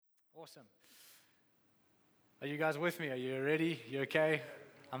Awesome. Are you guys with me? Are you ready? You okay?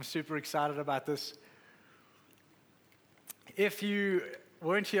 I'm super excited about this. If you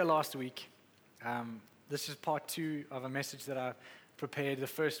weren't here last week, this is part 2 of a message that I prepared. The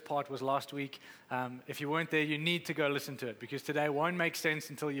first part was last week. If you weren't there, you need to go listen to it because today won't make sense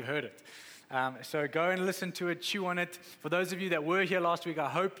until you've heard it. So go and listen to it, chew on it. For those of you that were here last week, I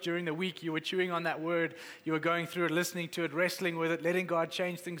hope during the week you were chewing on that word, you were going through it, listening to it, wrestling with it, letting God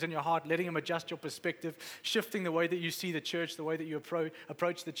change things in your heart, letting Him adjust your perspective, shifting the way that you see the church, the way that you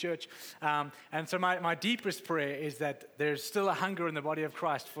approach the church. And so my deepest prayer is that there's still a hunger in the body of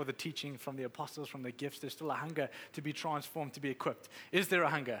Christ for the teaching from the apostles, from the gifts. There's still a hunger to be transformed, to be equipped. Is there a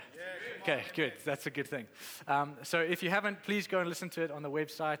hunger? Yeah, okay, good. That's a good thing. So if you haven't, please go and listen to it on the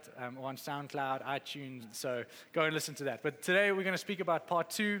website or on SoundCloud, iTunes. So go and listen to that. But today we're going to speak about part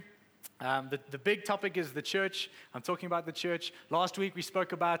 2. The big topic is the church. I'm talking about the church. Last week we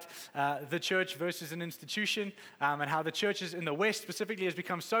spoke about the church versus an institution and how the churches in the West specifically has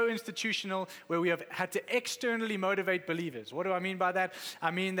become so institutional where we have had to externally motivate believers. What do I mean by that?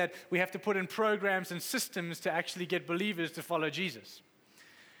 I mean that we have to put in programs and systems to actually get believers to follow Jesus.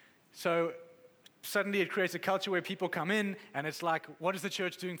 So suddenly it creates a culture where people come in and it's like, what is the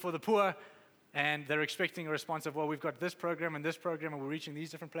church doing for the poor? And they're expecting a response of, well, we've got this program and we're reaching these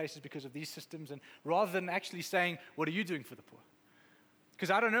different places because of these systems. And rather than actually saying, what are you doing for the poor?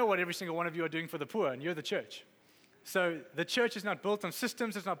 Because I don't know what every single one of you are doing for the poor, and you're the church. So the church is not built on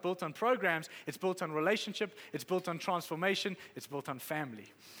systems, it's not built on programs, it's built on relationship, it's built on transformation, it's built on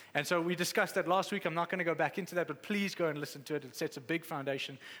family. And so we discussed that last week. I'm not going to go back into that, but please go and listen to it. It sets a big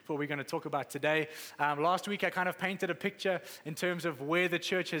foundation for what we're going to talk about today. Last week I kind of painted a picture in terms of where the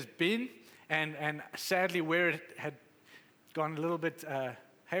church has been and sadly where it had gone a little bit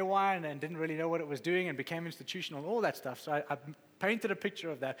haywire and didn't really know what it was doing and became institutional and all that stuff. So I painted a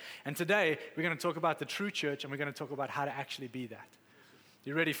picture of that. And today, we're going to talk about the true church, and we're going to talk about how to actually be that.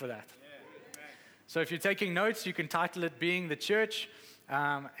 You ready for that? Yeah. So if you're taking notes, you can title it Being the Church,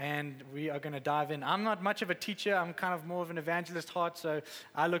 and we are going to dive in. I'm not much of a teacher. I'm kind of more of an evangelist heart, so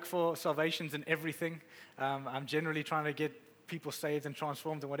I look for salvations in everything. I'm generally trying to get people saved and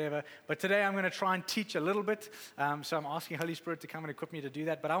transformed and whatever. But today I'm going to try and teach a little bit. So I'm asking Holy Spirit to come and equip me to do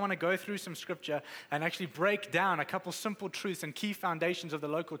that. But I want to go through some scripture and actually break down a couple simple truths and key foundations of the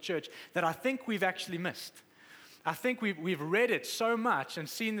local church that I think we've actually missed. I think we've read it so much and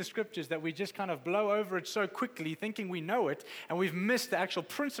seen the scriptures that we just kind of blow over it so quickly thinking we know it, and we've missed the actual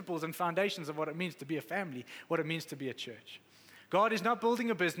principles and foundations of what it means to be a family, what it means to be a church. God is not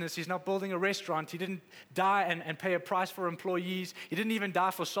building a business. He's not building a restaurant. He didn't die and pay a price for employees. He didn't even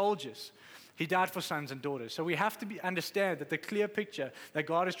die for soldiers. He died for sons and daughters. So we have to understand that the clear picture that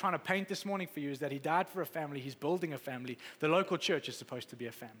God is trying to paint this morning for you is that He died for a family. He's building a family. The local church is supposed to be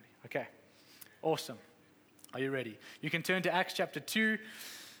a family. Okay, awesome. Are you ready? You can turn to Acts chapter 2.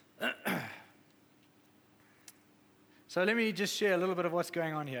 So let me just share a little bit of what's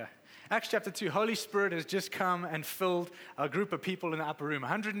going on here. Acts chapter 2, Holy Spirit has just come and filled a group of people in the upper room.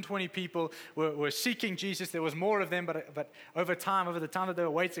 120 people were seeking Jesus. There was more of them, but over the time that they were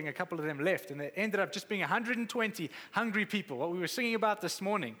waiting, a couple of them left. And it ended up just being 120 hungry people. What we were singing about this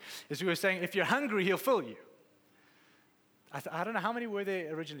morning is we were saying, if you're hungry, He'll fill you. I don't know, how many were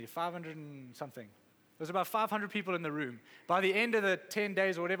there originally? 500 and something. There was about 500 people in the room. By the end of the 10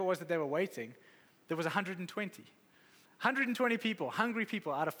 days or whatever it was that they were waiting, there was 120. 120 people, hungry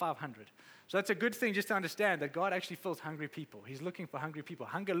people out of 500. So that's a good thing just to understand that God actually fills hungry people. He's looking for hungry people.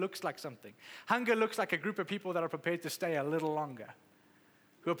 Hunger looks like something. Hunger looks like a group of people that are prepared to stay a little longer,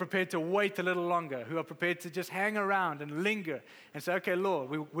 who are prepared to wait a little longer, who are prepared to just hang around and linger and say, okay, Lord,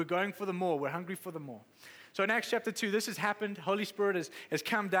 we're going for the more. We're hungry for the more. So in Acts chapter 2, this has happened. Holy Spirit has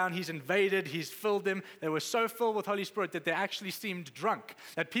come down. He's invaded. He's filled them. They were so filled with Holy Spirit that they actually seemed drunk,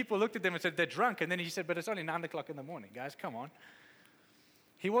 that people looked at them and said, they're drunk. And then He said, but it's only 9 o'clock in the morning, guys. Come on.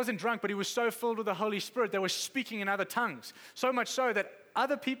 He wasn't drunk, but he was so filled with the Holy Spirit, they were speaking in other tongues. So much so that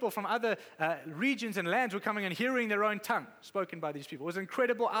other people from other regions and lands were coming and hearing their own tongue spoken by these people. It was an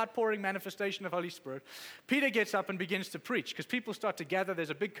incredible outpouring manifestation of Holy Spirit. Peter gets up and begins to preach because people start to gather. There's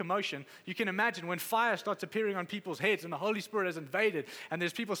a big commotion. You can imagine when fire starts appearing on people's heads and the Holy Spirit has invaded and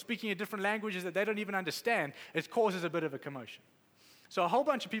there's people speaking in different languages that they don't even understand, it causes a bit of a commotion. So a whole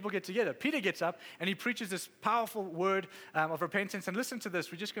bunch of people get together. Peter gets up and he preaches this powerful word of repentance. And listen to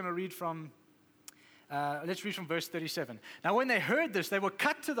this. We're just going to read from Let's read from verse 37. Now, when they heard this, they were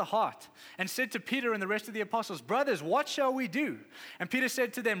cut to the heart and said to Peter and the rest of the apostles, "Brothers, what shall we do?" And Peter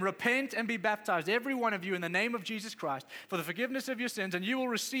said to them, "Repent and be baptized, every one of you, in the name of Jesus Christ, for the forgiveness of your sins, and you will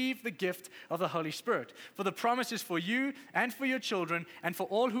receive the gift of the Holy Spirit. For the promise is for you and for your children and for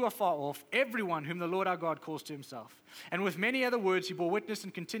all who are far off, everyone whom the Lord our God calls to himself." And with many other words he bore witness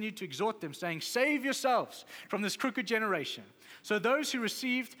and continued to exhort them, saying, "Save yourselves from this crooked generation." So those who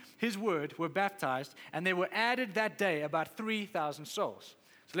received his word were baptized, and there were added that day about 3,000 souls.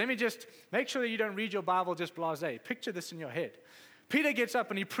 So let me just make sure that you don't read your Bible just blasé. Picture this in your head. Peter gets up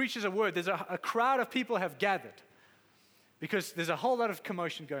and he preaches a word. There's a crowd of people have gathered because there's a whole lot of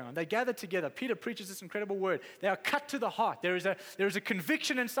commotion going on. They gather together. Peter preaches this incredible word. They are cut to the heart. There is a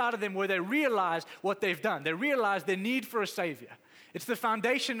conviction inside of them where they realize what they've done. They realize their need for a Savior. It's the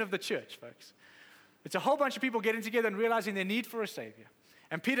foundation of the church, folks. It's a whole bunch of people getting together and realizing their need for a Savior.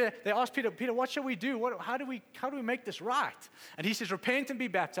 And they asked Peter, what shall we do? How do we make this right? And he says, repent and be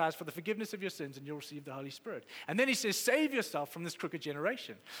baptized for the forgiveness of your sins, and you'll receive the Holy Spirit. And then he says, save yourself from this crooked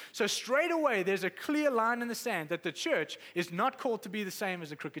generation. So straight away, there's a clear line in the sand that the church is not called to be the same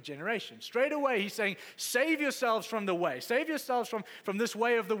as a crooked generation. Straight away, he's saying, save yourselves from the way. Save yourselves from this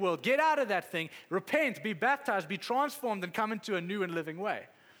way of the world. Get out of that thing. Repent, be baptized, be transformed, and come into a new and living way.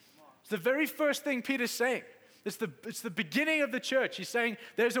 It's the very first thing Peter's saying. It's the beginning of the church. He's saying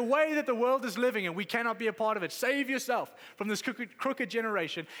there's a way that the world is living and we cannot be a part of it. Save yourself from this crooked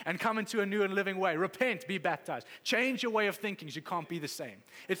generation and come into a new and living way. Repent, be baptized. Change your way of thinking so you can't be the same.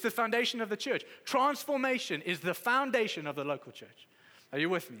 It's the foundation of the church. Transformation is the foundation of the local church. Are you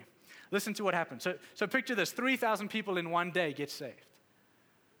with me? Listen to what happened. So picture this. 3,000 people in one day get saved.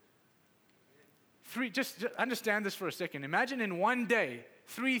 Just understand this for a second. Imagine in one day,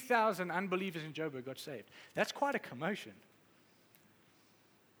 3,000 unbelievers in Joburg got saved. That's quite a commotion.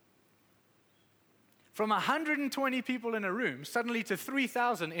 From 120 people in a room, suddenly to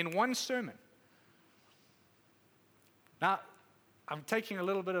 3,000 in one sermon. Now, I'm taking a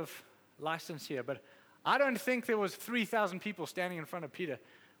little bit of license here, but I don't think there was 3,000 people standing in front of Peter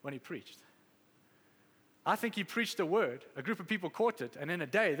when he preached. I think he preached a word, a group of people caught it, and in a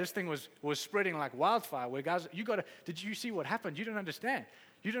day, this thing was spreading like wildfire, where guys, did you see what happened? You don't understand.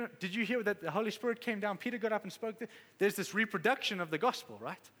 Did you hear that the Holy Spirit came down? Peter got up and spoke. There's this reproduction of the gospel,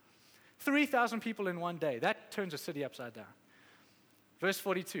 right? 3,000 people in one day. That turns a city upside down. Verse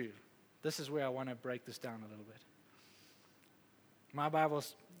 42. This is where I want to break this down a little bit. My Bible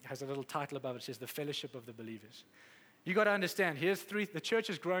has a little title above it. It says, The Fellowship of the Believers. You got to understand, the church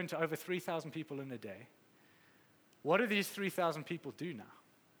has grown to over 3,000 people in a day. What do these 3,000 people do now?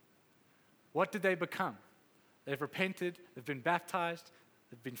 What did they become? They've repented, they've been baptized,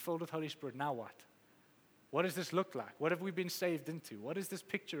 they've been filled with Holy Spirit. Now what? What does this look like? What have we been saved into? What is this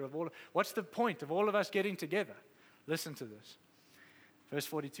picture of what's the point of all of us getting together? Listen to this. Verse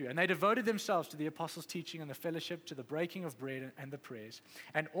 42, and they devoted themselves to the apostles' teaching and the fellowship, to the breaking of bread and the prayers.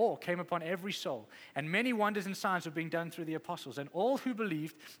 And awe came upon every soul. And many wonders and signs were being done through the apostles. And all who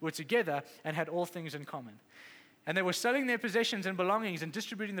believed were together and had all things in common. And they were selling their possessions and belongings and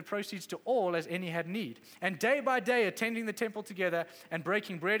distributing the proceeds to all as any had need. And day by day, attending the temple together and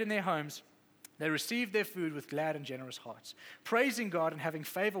breaking bread in their homes, they received their food with glad and generous hearts, praising God and having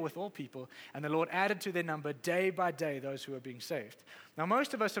favor with all people. And the Lord added to their number day by day those who were being saved. Now,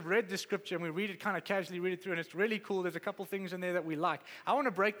 most of us have read this scripture and we read it kind of casually, read it through, and it's really cool. There's a couple things in there that we like. I want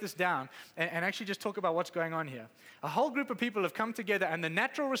to break this down and actually just talk about what's going on here. A whole group of people have come together, and the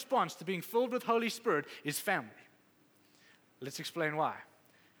natural response to being filled with Holy Spirit is family. Let's explain why.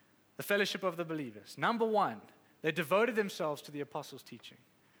 The fellowship of the believers. Number one, they devoted themselves to the apostles' teaching.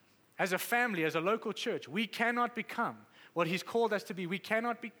 As a family, as a local church, we cannot become what He's called us to be. We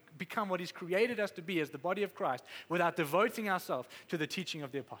cannot become what He's created us to be as the body of Christ without devoting ourselves to the teaching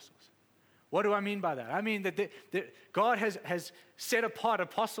of the apostles. What do I mean by that? I mean that God has set apart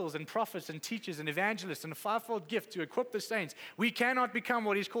apostles and prophets and teachers and evangelists and a fivefold gift to equip the saints. We cannot become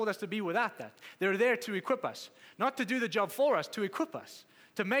what He's called us to be without that. They're there to equip us, not to do the job for us, to equip us,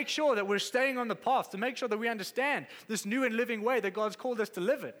 to make sure that we're staying on the path, to make sure that we understand this new and living way that God's called us to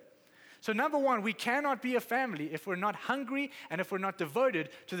live in. So number one, we cannot be a family if we're not hungry and if we're not devoted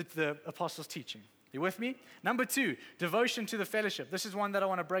to the apostles' teaching. You with me? Number two, devotion to the fellowship. This is one that I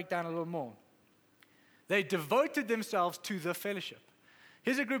want to break down a little more. They devoted themselves to the fellowship.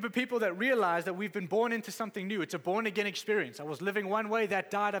 Here's a group of people that realize that we've been born into something new. It's a born-again experience. I was living one way,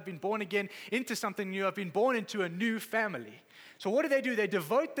 that died. I've been born again into something new. I've been born into a new family. So what do? They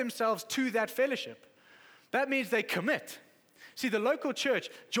devote themselves to that fellowship. That means they commit. See, the local church,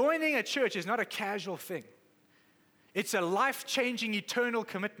 joining a church is not a casual thing. It's a life-changing, eternal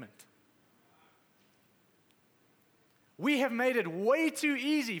commitment. We have made it way too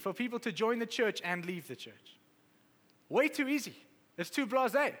easy for people to join the church and leave the church. Way too easy. It's too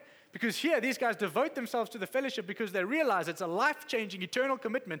blasé. Because here, these guys devote themselves to the fellowship because they realize it's a life-changing, eternal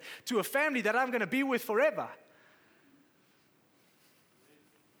commitment to a family that I'm going to be with forever.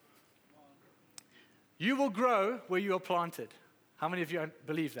 You will grow where you are planted. How many of you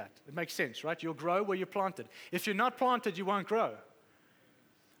believe that? It makes sense, right? You'll grow where you're planted. If you're not planted, you won't grow.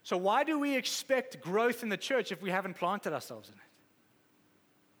 So why do we expect growth in the church if we haven't planted ourselves in it?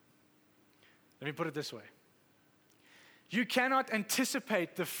 Let me put it this way. You cannot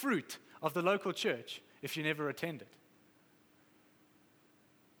anticipate the fruit of the local church if you never attend it.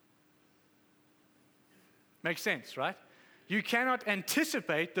 Makes sense, right? You cannot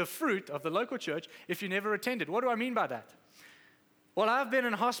anticipate the fruit of the local church if you never attended. What do I mean by that? Well, I've been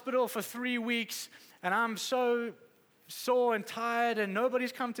in hospital for 3 weeks, and I'm so sore and tired, and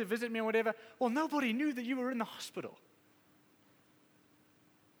nobody's come to visit me or whatever. Well, nobody knew that you were in the hospital.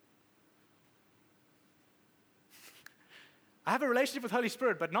 I have a relationship with Holy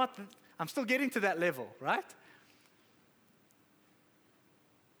Spirit, but I'm still getting to that level, right?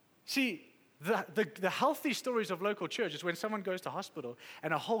 See, the healthy stories of local church is when someone goes to hospital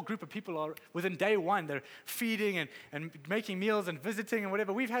and a whole group of people are, within day one, they're feeding and making meals and visiting and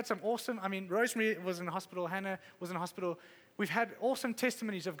whatever. We've had some awesome, Rosemary was in the hospital, Hannah was in the hospital. We've had awesome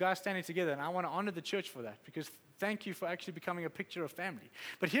testimonies of guys standing together, and I want to honor the church for that because thank you for actually becoming a picture of family.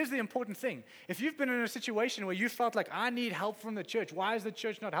 But here's the important thing. If you've been in a situation where you felt like, I need help from the church, why is the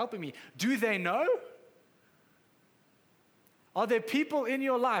church not helping me? Do they know? Are there people in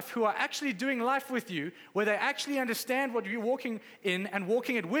your life who are actually doing life with you, where they actually understand what you're walking in and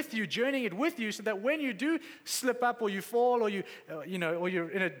walking it with you, journeying it with you, so that when you do slip up or you fall or or you're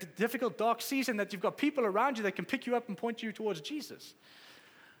in a difficult, dark season, that you've got people around you that can pick you up and point you towards Jesus?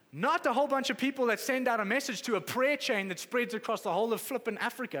 Not a whole bunch of people that send out a message to a prayer chain that spreads across the whole of flippin'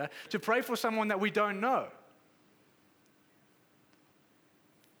 Africa to pray for someone that we don't know.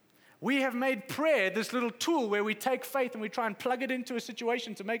 We have made prayer this little tool where we take faith and we try and plug it into a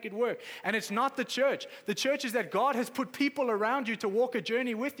situation to make it work. And it's not the church. The church is that God has put people around you to walk a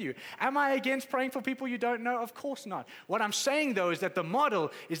journey with you. Am I against praying for people you don't know? Of course not. What I'm saying, though, is that the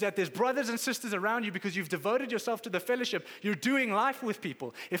model is that there's brothers and sisters around you because you've devoted yourself to the fellowship. You're doing life with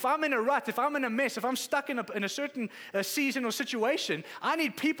people. If I'm in a rut, if I'm in a mess, if I'm stuck in a certain season or situation, I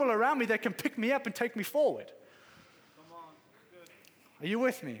need people around me that can pick me up and take me forward. Come on. Good. Are you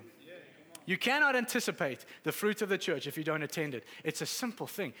with me? You cannot anticipate the fruit of the church if you don't attend it. It's a simple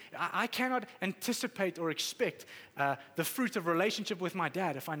thing. I cannot anticipate or expect the fruit of relationship with my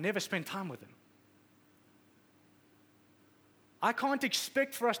dad if I never spend time with him. I can't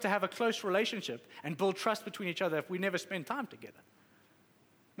expect for us to have a close relationship and build trust between each other if we never spend time together.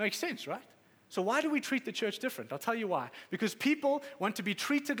 Makes sense, right? So why do we treat the church different? I'll tell you why. Because people want to be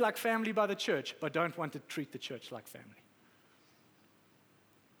treated like family by the church, but don't want to treat the church like family.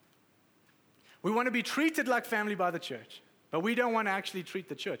 We want to be treated like family by the church, but we don't want to actually treat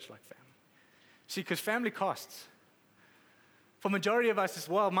the church like family. See, because family costs. For majority of us, it's,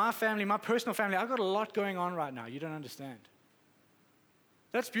 well, my family, my personal family, I've got a lot going on right now. You don't understand.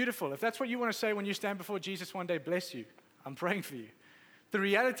 That's beautiful. If that's what you want to say when you stand before Jesus one day, bless you. I'm praying for you. The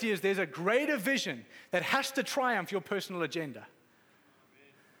reality is there's a greater vision that has to triumph your personal agenda.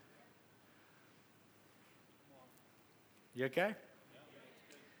 You okay?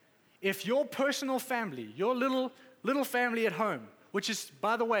 If your personal family, your little family at home, which is,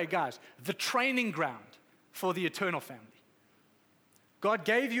 by the way, guys, the training ground for the eternal family. God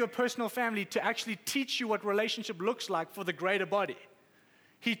gave you a personal family to actually teach you what relationship looks like for the greater body.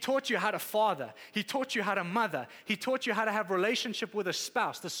 He taught you how to father. He taught you how to mother. He taught you how to have relationship with a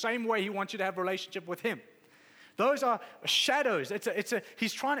spouse, the same way he wants you to have relationship with him. Those are shadows. It's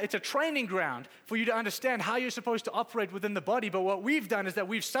a training ground for you to understand how you're supposed to operate within the body. But what we've done is that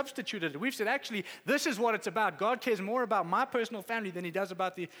we've substituted it. We've said, actually, this is what it's about. God cares more about my personal family than he does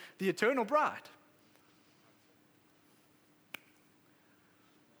about the eternal bride.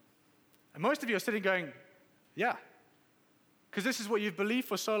 And most of you are sitting going, yeah, because this is what you've believed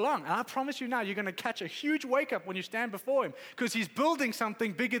for so long. And I promise you now, you're going to catch a huge wake-up when you stand before him, because he's building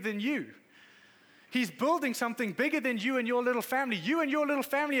something bigger than you. He's building something bigger than you and your little family. You and your little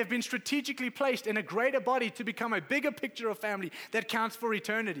family have been strategically placed in a greater body to become a bigger picture of family that counts for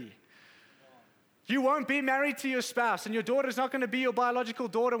eternity. You won't be married to your spouse, and your daughter's not going to be your biological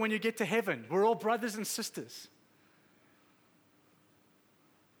daughter when you get to heaven. We're all brothers and sisters.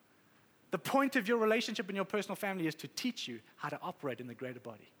 The point of your relationship in your personal family is to teach you how to operate in the greater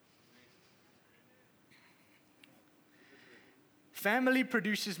body. Family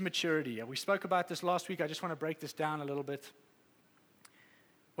produces maturity. We spoke about this last week. I just want to break this down a little bit.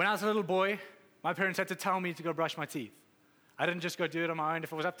 When I was a little boy, my parents had to tell me to go brush my teeth. I didn't just go do it on my own.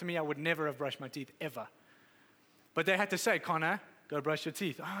 If it was up to me, I would never have brushed my teeth, ever. But they had to say, Connor, go brush your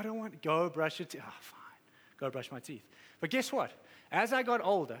teeth. Oh, I don't want to. Go brush your teeth. Oh, fine. Go brush my teeth. But guess what? As I got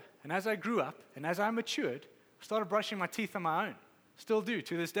older, and as I grew up, and as I matured, I started brushing my teeth on my own. Still do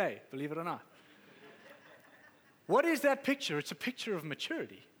to this day, believe it or not. What is that picture? It's a picture of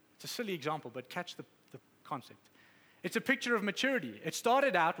maturity. It's a silly example, but catch the concept. It's a picture of maturity. It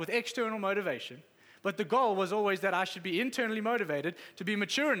started out with external motivation, but the goal was always that I should be internally motivated to be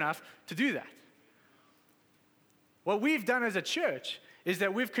mature enough to do that. What we've done as a church is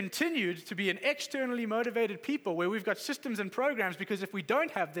that we've continued to be an externally motivated people where we've got systems and programs because if we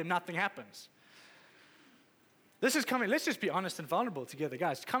don't have them, nothing happens. This is coming, let's just be honest and vulnerable together,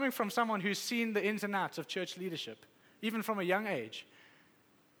 guys. Coming from someone who's seen the ins and outs of church leadership, even from a young age,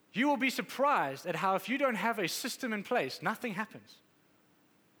 you will be surprised at how if you don't have a system in place, nothing happens.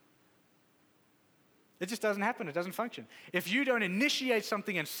 It just doesn't happen. It doesn't function. If you don't initiate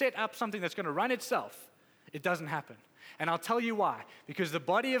something and set up something that's going to run itself, it doesn't happen. And I'll tell you why. Because the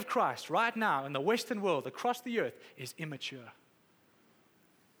body of Christ right now in the Western world, across the earth, is immature.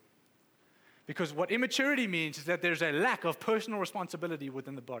 Because what immaturity means is that there's a lack of personal responsibility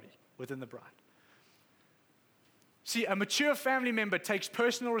within the body, within the bride. See, a mature family member takes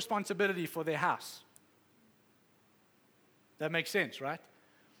personal responsibility for their house. That makes sense, right?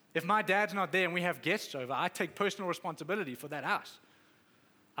 If my dad's not there and we have guests over, I take personal responsibility for that house.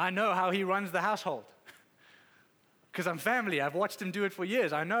 I know how he runs the household. Because I'm family. I've watched him do it for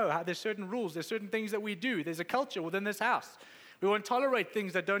years. I know how there's certain rules, there's certain things that we do. There's a culture within this house. We won't tolerate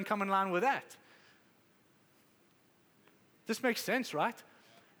things that don't come in line with that. This makes sense, right?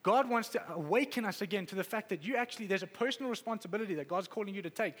 God wants to awaken us again to the fact that there's a personal responsibility that God's calling you to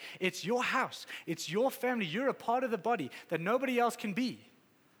take. It's your house. It's your family. You're a part of the body that nobody else can be.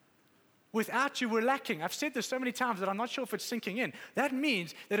 Without you, we're lacking. I've said this so many times that I'm not sure if it's sinking in. That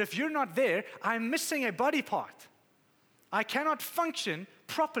means that if you're not there, I'm missing a body part. I cannot function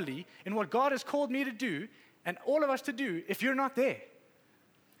properly in what God has called me to do and all of us to do if you're not there.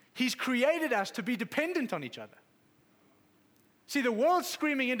 He's created us to be dependent on each other. See, the world's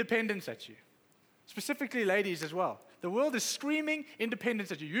screaming independence at you, specifically ladies as well. The world is screaming independence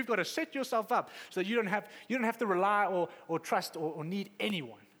at you. You've got to set yourself up so that you don't have to rely or trust or need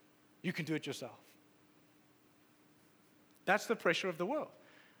anyone. You can do it yourself. That's the pressure of the world.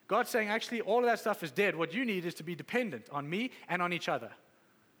 God's saying, actually, all of that stuff is dead. What you need is to be dependent on me and on each other.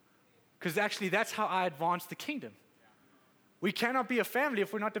 Because actually, that's how I advance the kingdom. We cannot be a family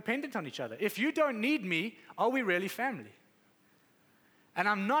if we're not dependent on each other. If you don't need me, are we really family? And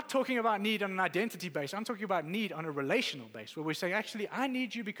I'm not talking about need on an identity base. I'm talking about need on a relational base, where we say, actually, I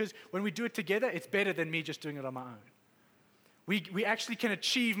need you because when we do it together, it's better than me just doing it on my own. We actually can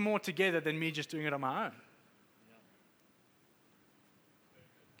achieve more together than me just doing it on my own.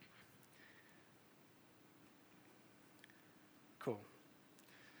 Cool.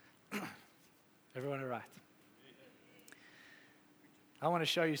 Everyone all right? I want to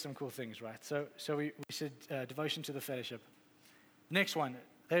show you some cool things, right? So we said devotion to the fellowship. Next one,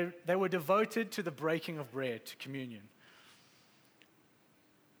 they were devoted to the breaking of bread, to communion.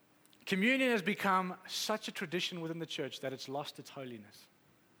 Communion has become such a tradition within the church that it's lost its holiness.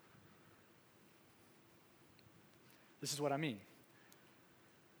 This is what I mean.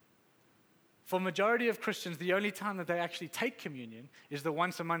 For a majority of Christians, the only time that they actually take communion is the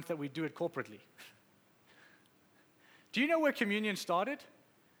once a month that we do it corporately. Do you know where communion started?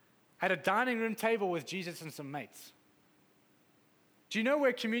 At a dining room table with Jesus and some mates. Do you know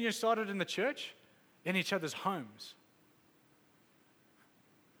where communion started in the church? In each other's homes.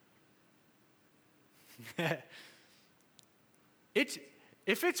 If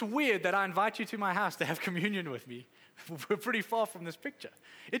it's weird that I invite you to my house to have communion with me, we're pretty far from this picture.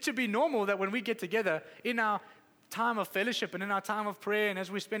 It should be normal that when we get together in our time of fellowship and in our time of prayer and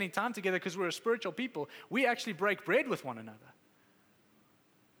as we're spending time together because we're a spiritual people, we actually break bread with one another.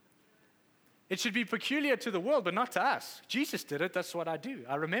 It should be peculiar to the world, but not to us. Jesus did it. That's what I do.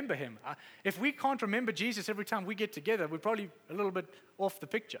 I remember him. If we can't remember Jesus every time we get together, we're probably a little bit off the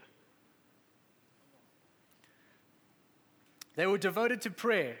picture. They were devoted to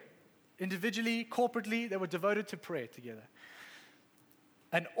prayer. Individually, corporately, they were devoted to prayer together.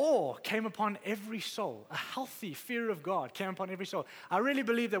 An awe came upon every soul. A healthy fear of God came upon every soul. I really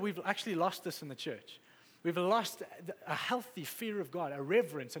believe that we've actually lost this in the church. We've lost a healthy fear of God, a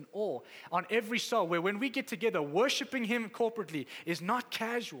reverence, an awe on every soul, where when we get together, worshiping him corporately is not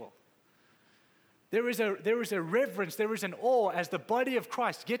casual. There is a reverence, there is an awe as the body of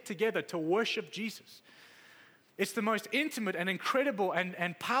Christ get together to worship Jesus. It's the most intimate and incredible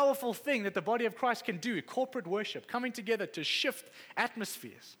and powerful thing that the body of Christ can do, corporate worship, coming together to shift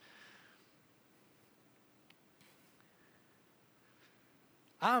atmospheres.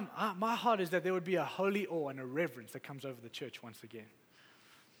 My heart is that there would be a holy awe and a reverence that comes over the church once again.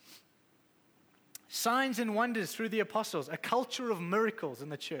 Signs and wonders through the apostles, a culture of miracles in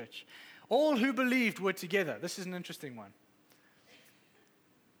the church. All who believed were together. This is an interesting one.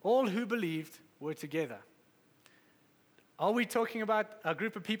 All who believed were together. Are we talking about a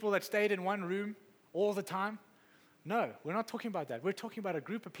group of people that stayed in one room all the time? No, we're not talking about that. We're talking about a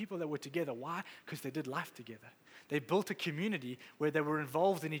group of people that were together. Why? Because they did life together. They built a community where they were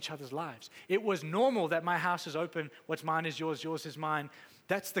involved in each other's lives. It was normal that my house is open, what's mine is yours is mine.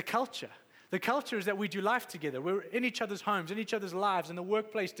 That's the culture. The culture is that we do life together. We're in each other's homes, in each other's lives, in the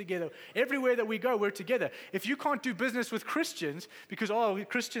workplace together. Everywhere that we go, we're together. If you can't do business with Christians because,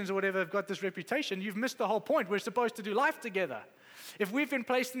 Christians or whatever have got this reputation, you've missed the whole point. We're supposed to do life together. If we've been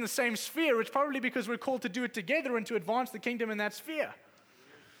placed in the same sphere, it's probably because we're called to do it together and to advance the kingdom in that sphere.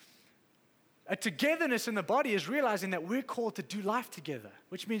 A togetherness in the body is realizing that we're called to do life together,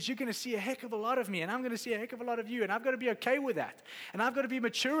 which means you're going to see a heck of a lot of me, and I'm going to see a heck of a lot of you, and I've got to be okay with that. And I've got to be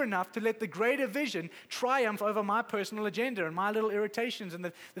mature enough to let the greater vision triumph over my personal agenda and my little irritations and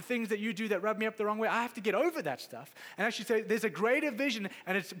the things that you do that rub me up the wrong way. I have to get over that stuff and actually say there's a greater vision,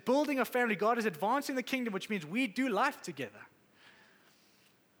 and it's building a family. God is advancing the kingdom, which means we do life together.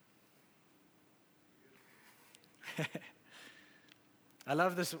 I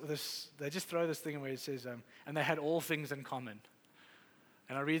love this. They just throw this thing where it says, and they had all things in common.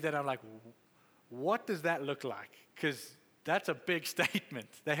 And I read that, and I'm like, what does that look like? Because that's a big statement.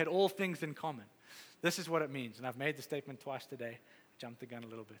 They had all things in common. This is what it means. And I've made the statement twice today. I jumped the gun a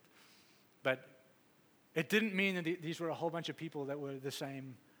little bit. But it didn't mean that these were a whole bunch of people that were the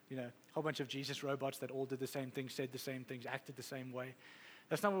same, a whole bunch of Jesus robots that all did the same things, said the same things, acted the same way.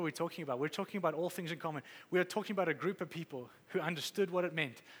 That's not what we're talking about. We're talking about all things in common. We are talking about a group of people who understood what it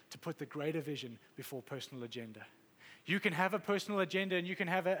meant to put the greater vision before personal agenda. You can have a personal agenda and you can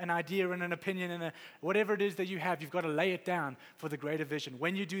have an idea and an opinion and whatever it is that you have, you've got to lay it down for the greater vision.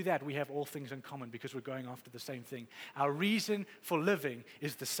 When you do that, we have all things in common because we're going after the same thing. Our reason for living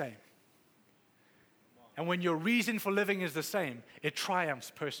is the same. And when your reason for living is the same, it triumphs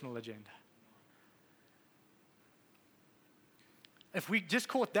personal agenda. If we just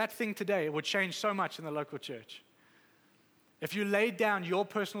caught that thing today, it would change so much in the local church. If you laid down your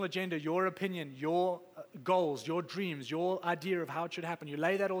personal agenda, your opinion, your goals, your dreams, your idea of how it should happen, you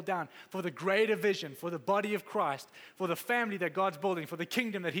lay that all down for the greater vision, for the body of Christ, for the family that God's building, for the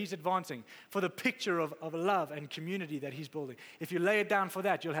kingdom that He's advancing, for the picture of love and community that He's building. If you lay it down for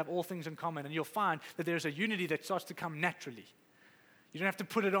that, you'll have all things in common, and you'll find that there's a unity that starts to come naturally. You don't have to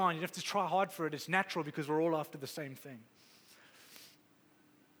put it on. You don't have to try hard for it. It's natural because we're all after the same thing.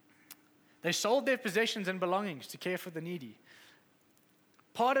 They sold their possessions and belongings to care for the needy.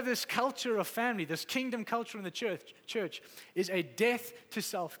 Part of this culture of family, this kingdom culture in the church is a death to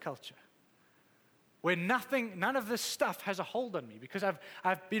self culture. Where none of this stuff has a hold on me because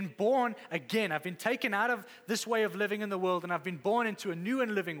I've been born again. I've been taken out of this way of living in the world and I've been born into a new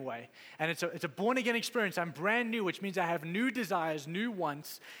and living way. And it's a born again experience. I'm brand new, which means I have new desires, new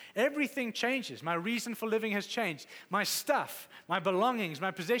wants. Everything changes. My reason for living has changed. My stuff, my belongings, my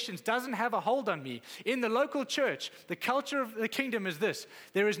possessions doesn't have a hold on me. In the local church, the culture of the kingdom is this.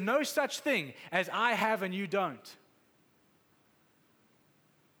 There is no such thing as I have and you don't.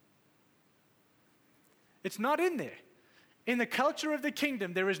 It's not in there. In the culture of the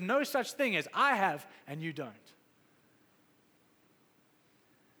kingdom, there is no such thing as I have and you don't.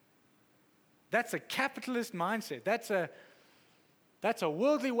 That's a capitalist mindset. That's a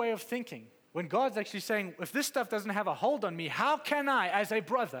worldly way of thinking. When God's actually saying, if this stuff doesn't have a hold on me, how can I, as a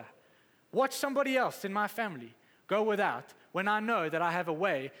brother, watch somebody else in my family go without when I know that I have a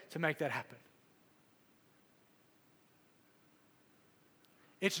way to make that happen?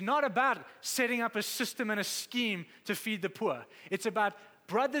 It's not about setting up a system and a scheme to feed the poor. It's about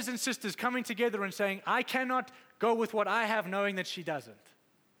brothers and sisters coming together and saying, I cannot go with what I have knowing that she doesn't.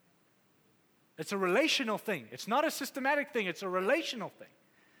 It's a relational thing. It's not a systematic thing. It's a relational thing.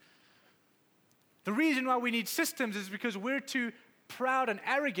 The reason why we need systems is because we're too proud and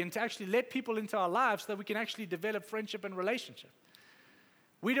arrogant to actually let people into our lives so that we can actually develop friendship and relationship.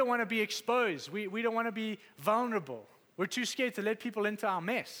 We don't want to be exposed. We don't want to be vulnerable. We're too scared to let people into our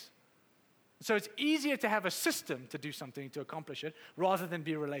mess. So it's easier to have a system to do something to accomplish it rather than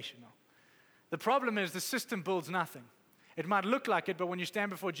be relational. The problem is the system builds nothing. It might look like it, but when you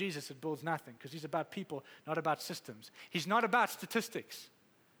stand before Jesus, it builds nothing because he's about people, not about systems. He's not about statistics.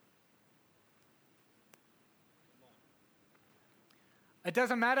 It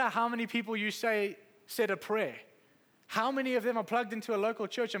doesn't matter how many people you say said a prayer. How many of them are plugged into a local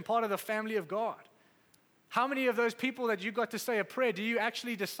church and part of the family of God? How many of those people that you got to say a prayer do you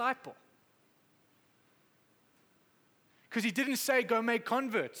actually disciple? Because he didn't say go make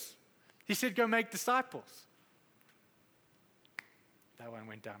converts. He said go make disciples. That one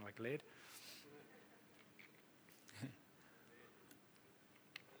went down like lead.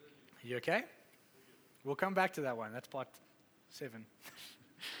 You okay? We'll come back to that one. That's part 7.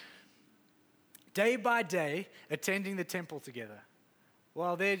 Day by day, attending the temple together.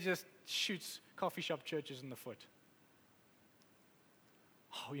 Well, there just shoots coffee shop churches in the foot.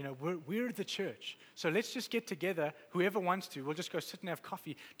 Oh, we're the church. So let's just get together, whoever wants to. We'll just go sit and have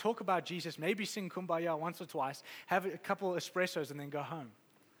coffee, talk about Jesus, maybe sing Kumbaya once or twice, have a couple espressos, and then go home.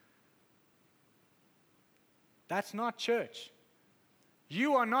 That's not church.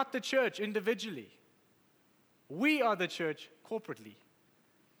 You are not the church individually. We are the church corporately.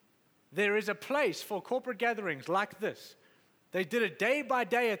 There is a place for corporate gatherings like this. They did it day by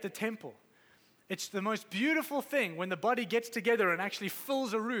day at the temple. It's the most beautiful thing when the body gets together and actually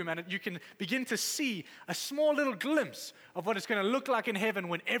fills a room, and you can begin to see a small little glimpse of what it's going to look like in heaven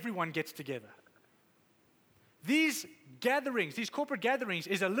when everyone gets together. These gatherings, these corporate gatherings,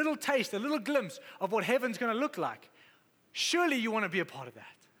 is a little taste, a little glimpse of what heaven's going to look like. Surely you want to be a part of that.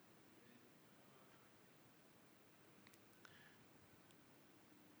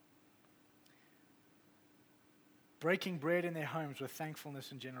 Breaking bread in their homes with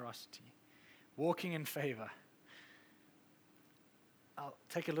thankfulness and generosity. Walking in favor. I'll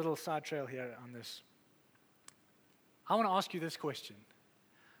take a little side trail here on this. I want to ask you this question.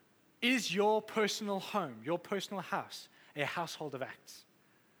 Is your personal home, your personal house, a household of Acts?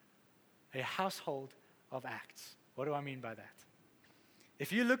 A household of Acts. What do I mean by that?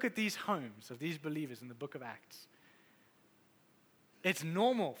 If you look at these homes of these believers in the book of Acts, it's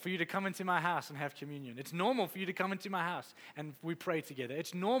normal for you to come into my house and have communion. It's normal for you to come into my house and we pray together.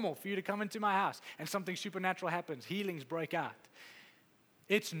 It's normal for you to come into my house and something supernatural happens. Healings break out.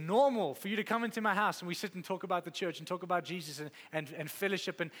 It's normal for you to come into my house and we sit and talk about the church and talk about Jesus and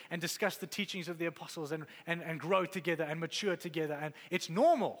fellowship and discuss the teachings of the apostles and grow together and mature together. And it's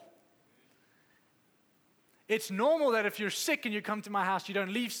normal. It's normal that if you're sick and you come to my house, you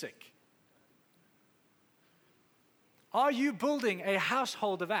don't leave sick. Are you building a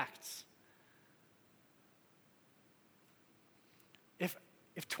household of Acts? If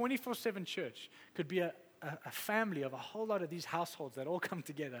 24/7 church could be a family of a whole lot of these households that all come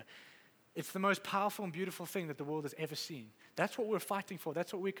together, it's the most powerful and beautiful thing that the world has ever seen. That's what we're fighting for.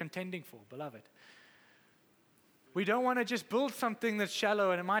 That's what we're contending for, beloved. We don't want to just build something that's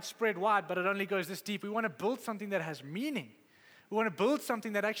shallow and it might spread wide, but it only goes this deep. We want to build something that has meaning. We want to build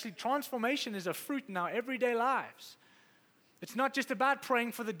something that actually transformation is a fruit in our everyday lives. It's not just about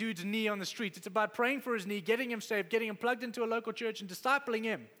praying for the dude's knee on the street. It's about praying for his knee, getting him saved, getting him plugged into a local church and discipling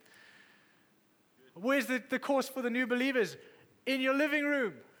him. Where's the course for the new believers? In your living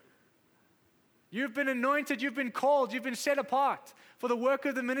room. You've been anointed, you've been called, you've been set apart for the work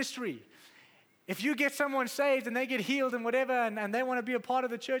of the ministry. If you get someone saved and they get healed and whatever and they want to be a part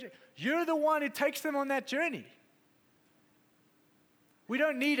of the church, you're the one who takes them on that journey. We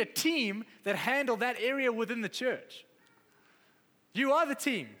don't need a team that handle that area within the church. You are the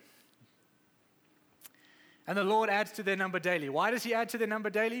team. And the Lord adds to their number daily. Why does he add to their number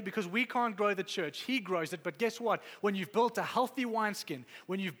daily? Because we can't grow the church. He grows it. But guess what? When you've built a healthy wineskin,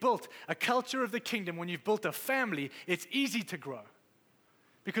 when you've built a culture of the kingdom, when you've built a family, it's easy to grow.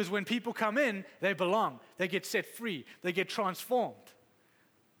 Because when people come in, they belong. They get set free. They get transformed.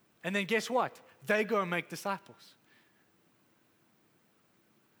 And then guess what? They go and make disciples.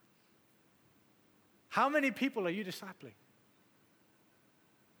 How many people are you discipling?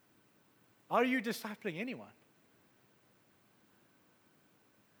 Are you discipling anyone?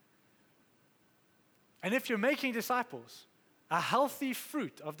 And if you're making disciples, a healthy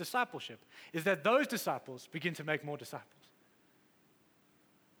fruit of discipleship is that those disciples begin to make more disciples.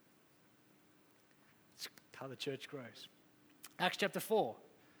 It's how the church grows. Acts chapter 4.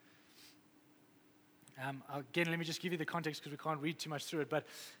 Again, let me just give you the context because we can't read too much through it. But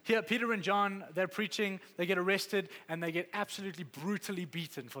here, Peter and John, they're preaching, they get arrested, and they get absolutely brutally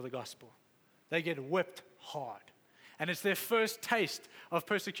beaten for the gospel. They get whipped hard. And it's their first taste of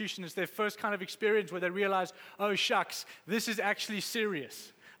persecution. It's their first kind of experience where they realize, oh, shucks, this is actually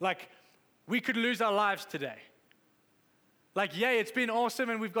serious. Like, we could lose our lives today. Like, yay, it's been awesome,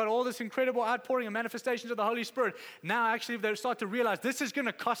 and we've got all this incredible outpouring and manifestations of the Holy Spirit. Now, actually, they start to realize this is going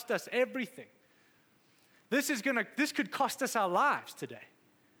to cost us everything. This could cost us our lives today.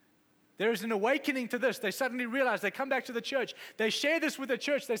 There is an awakening to this. They suddenly realize, they come back to the church. They share this with the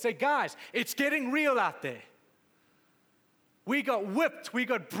church. They say, guys, it's getting real out there. We got whipped. We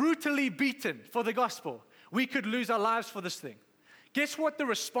got brutally beaten for the gospel. We could lose our lives for this thing. Guess what the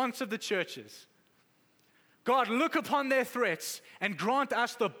response of the church is? God, look upon their threats and grant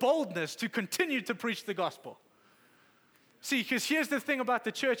us the boldness to continue to preach the gospel. See, because here's the thing about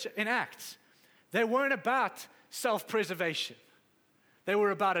the church in Acts. They weren't about self-preservation. They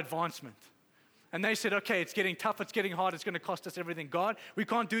were about advancement. And they said, okay, it's getting tough, it's getting hard, it's going to cost us everything. God, we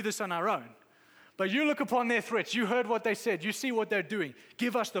can't do this on our own. But you look upon their threats. You heard what they said. You see what they're doing.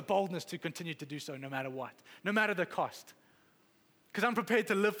 Give us the boldness to continue to do so no matter what, no matter the cost. Because I'm prepared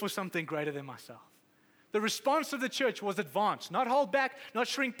to live for something greater than myself. The response of the church was advance, not hold back, not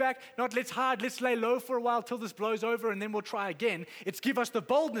shrink back, not let's hide, let's lay low for a while till this blows over and then we'll try again. It's give us the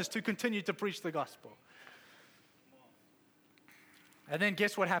boldness to continue to preach the gospel. And then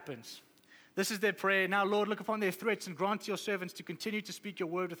guess what happens? This is their prayer. Now, Lord, look upon their threats and grant your servants to continue to speak your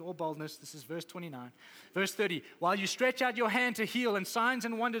word with all boldness. This is verse 29. Verse 30. While you stretch out your hand to heal, and signs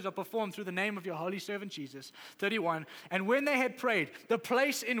and wonders are performed through the name of your holy servant Jesus. 31. And when they had prayed, the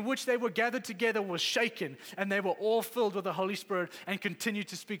place in which they were gathered together was shaken, and they were all filled with the Holy Spirit and continued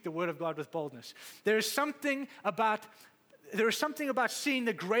to speak the word of God with boldness. There is something about seeing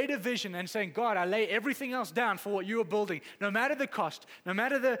the greater vision and saying, God, I lay everything else down for what you are building. No matter the cost, no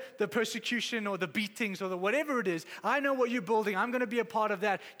matter the persecution or the beatings or the whatever it is, I know what you're building. I'm going to be a part of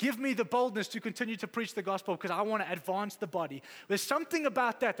that. Give me the boldness to continue to preach the gospel because I want to advance the body. There's something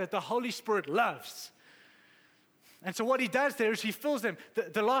about that the Holy Spirit loves. And so what he does there is he fills them.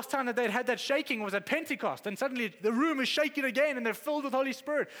 The last time that they'd had that shaking was at Pentecost. And suddenly the room is shaking again and they're filled with Holy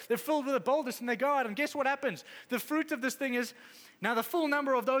Spirit. They're filled with the boldness and they go out. And guess what happens? The fruit of this thing is, now the full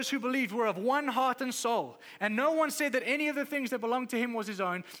number of those who believed were of one heart and soul. And no one said that any of the things that belonged to him was his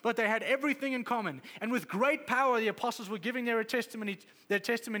own, but they had everything in common. And with great power the apostles were giving their testimony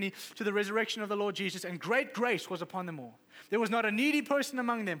to the resurrection of the Lord Jesus. And great grace was upon them all. There was not a needy person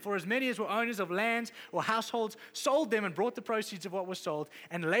among them, for as many as were owners of lands or households sold them and brought the proceeds of what was sold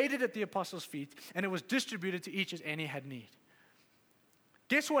and laid it at the apostles' feet, and it was distributed to each as any had need.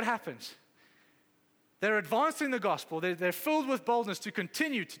 Guess what happens? They're advancing the gospel. They're filled with boldness to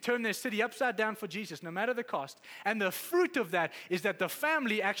continue to turn their city upside down for Jesus, no matter the cost. And the fruit of that is that the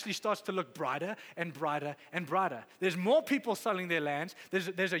family actually starts to look brighter and brighter and brighter. There's more people selling their lands.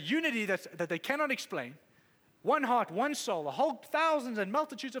 There's a unity that they cannot explain. One heart, one soul, a whole thousands and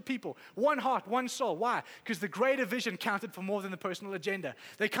multitudes of people. One heart, one soul. Why? Because the greater vision counted for more than the personal agenda.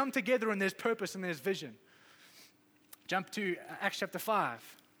 They come together and there's purpose and there's vision. Jump to Acts chapter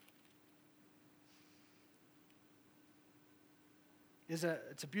 5. It's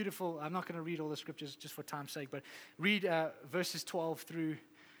a beautiful, I'm not going to read all the scriptures just for time's sake, but read verses 12 through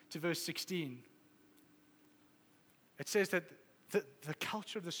to verse 16. It says that the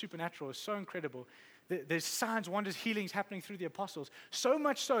culture of the supernatural is so incredible. There's signs, wonders, healings happening through the apostles. So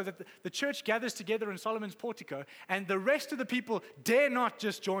much so that the church gathers together in Solomon's portico and the rest of the people dare not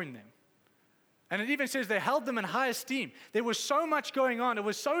just join them. And it even says they held them in high esteem. There was so much going on. It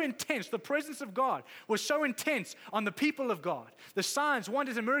was so intense. The presence of God was so intense on the people of God. The signs,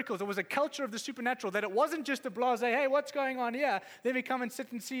 wonders, and miracles. There was a culture of the supernatural that it wasn't just a blase, hey, what's going on here? Let me come and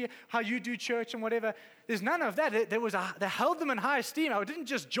sit and see how you do church and whatever. There's none of that. They held them in high esteem. I didn't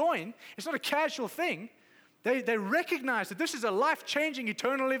just join. It's not a casual thing. They recognize that this is a life-changing,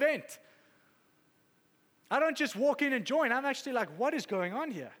 eternal event. I don't just walk in and join. I'm actually like, what is going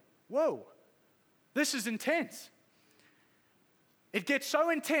on here? Whoa. This is intense. It gets so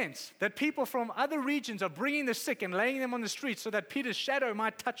intense that people from other regions are bringing the sick and laying them on the streets so that Peter's shadow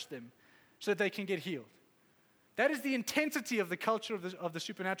might touch them so that they can get healed. That is the intensity of the culture of the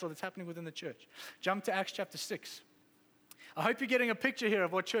supernatural that's happening within the church. Jump to Acts chapter 6. I hope you're getting a picture here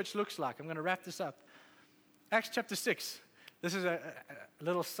of what church looks like. I'm going to wrap this up. Acts chapter 6. This is a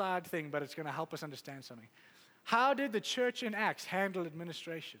little side thing, but it's going to help us understand something. How did the church in Acts handle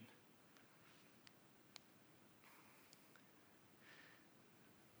administration?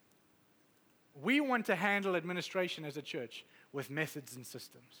 We want to handle administration as a church with methods and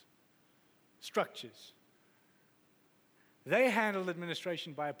systems, structures. They handled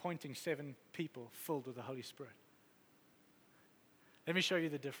administration by appointing 7 people filled with the Holy Spirit. Let me show you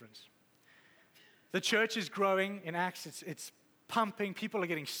the difference. The church is growing in Acts. It's pumping. People are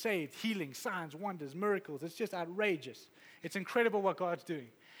getting saved, healing, signs, wonders, miracles. It's just outrageous. It's incredible what God's doing.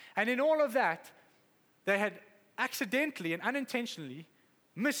 And in all of that, they had accidentally and unintentionally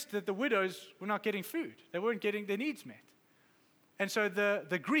missed that the widows were not getting food. They weren't getting their needs met. And so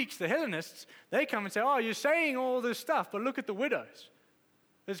the Greeks, the Hellenists, they come and say, oh, you're saying all this stuff, but look at the widows.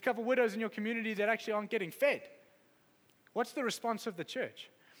 There's a couple of widows in your community that actually aren't getting fed. What's the response of the church?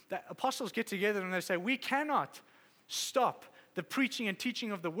 The apostles get together and they say, we cannot stop the preaching and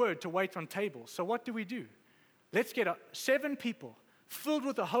teaching of the word to wait on tables. So what do? Let's get 7 people filled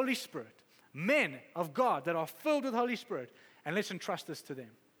with the Holy Spirit, men of God that are filled with the Holy Spirit, and let's entrust this to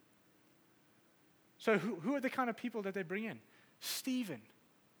them. So who are the kind of people that they bring in? Stephen's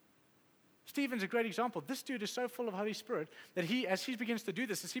a great example. This dude is so full of Holy Spirit that as he begins to do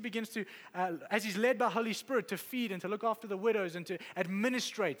this, as he's led by Holy Spirit to feed and to look after the widows and to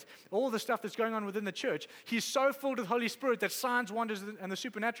administrate all the stuff that's going on within the church, he's so filled with Holy Spirit that signs, wonders, and the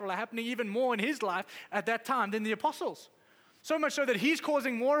supernatural are happening even more in his life at that time than the apostles. So much so that he's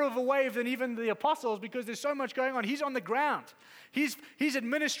causing more of a wave than even the apostles because there's so much going on. He's on the ground. He's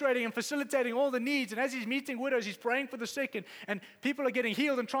administrating and facilitating all the needs. And as he's meeting widows, he's praying for the sick. And people are getting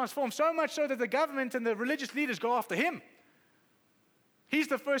healed and transformed. So much so that the government and the religious leaders go after him. He's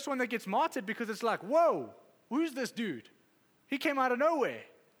the first one that gets martyred because it's like, whoa, who's this dude? He came out of nowhere.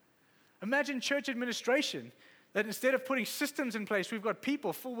 Imagine church administration. That instead of putting systems in place, we've got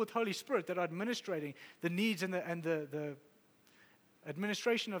people full with Holy Spirit that are administrating the needs and the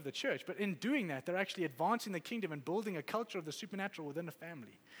administration of the church. But in doing that, they're actually advancing the kingdom and building a culture of the supernatural within a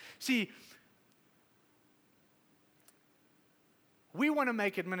family. See, we want to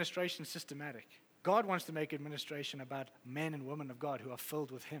make administration systematic. God wants to make administration about men and women of God who are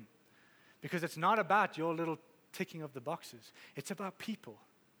filled with Him. Because it's not about your little ticking of the boxes. It's about people.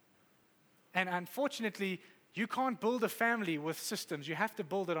 And unfortunately, you can't build a family with systems. You have to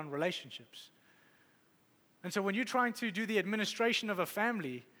build it on relationships. And so when you're trying to do the administration of a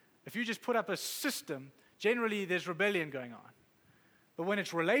family, if you just put up a system, generally there's rebellion going on. But when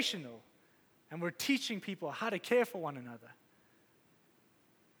it's relational, and we're teaching people how to care for one another.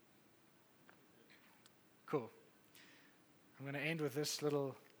 Cool. I'm going to end with this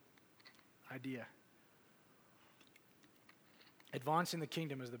little idea. Advancing the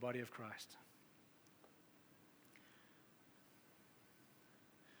kingdom as the body of Christ.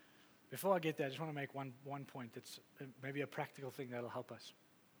 Before I get there, I just want to make one point that's maybe a practical thing that'll help us.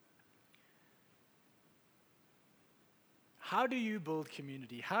 How do you build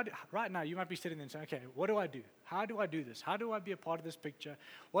community? Right now, you might be sitting there and saying, okay, what do I do? How do I do this? How do I be a part of this picture?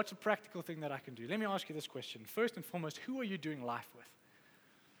 What's a practical thing that I can do? Let me ask you this question. First and foremost, who are you doing life with?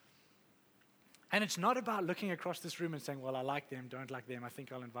 And it's not about looking across this room and saying, well, I like them, don't like them, I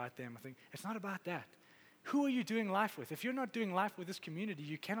think I'll invite them. It's not about that. Who are you doing life with? If you're not doing life with this community,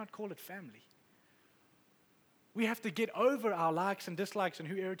 you cannot call it family. We have to get over our likes and dislikes and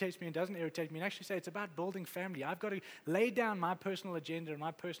who irritates me and doesn't irritate me and actually say it's about building family. I've got to lay down my personal agenda and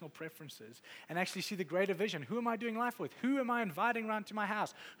my personal preferences and actually see the greater vision. Who am I doing life with? Who am I inviting around to my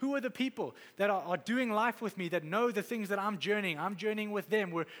house? Who are the people that are doing life with me, that know the things that I'm journeying? I'm journeying with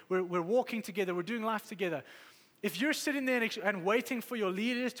them. We're walking together. We're doing life together. If you're sitting there and waiting for your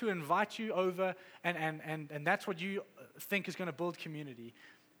leaders to invite you over and that's what you think is going to build community,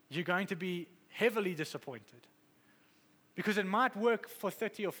 you're going to be heavily disappointed. Because it might work for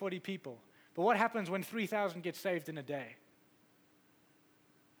 30 or 40 people. But what happens when 3,000 get saved in a day?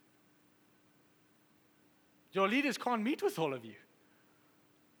 Your leaders can't meet with all of you.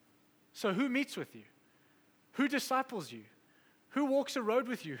 So who meets with you? Who disciples you? Who walks a road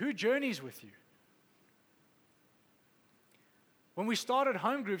with you? Who journeys with you? When we started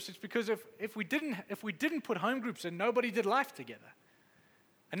home groups, it's because if we didn't put home groups in, nobody did life together.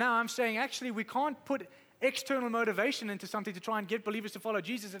 And now I'm saying, actually, we can't put external motivation into something to try and get believers to follow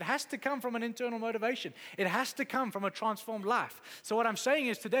Jesus. It has to come from an internal motivation. It has to come from a transformed life. So what I'm saying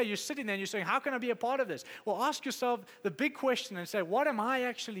is today, you're sitting there and you're saying, how can I be a part of this? Well, ask yourself the big question and say, what am I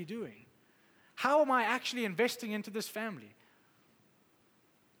actually doing? How am I actually investing into this family?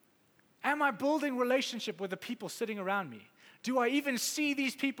 Am I building relationship with the people sitting around me? Do I even see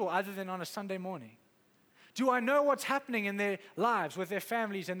these people other than on a Sunday morning? Do I know what's happening in their lives, with their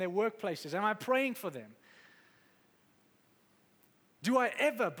families and their workplaces? Am I praying for them? Do I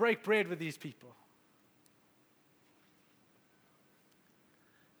ever break bread with these people?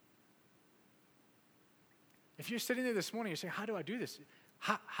 If you're sitting there this morning, you're saying, how do I do this?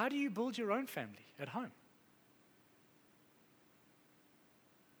 How do you build your own family at home?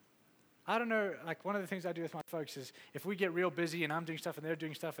 I don't know, like one of the things I do with my folks is if we get real busy and I'm doing stuff and they're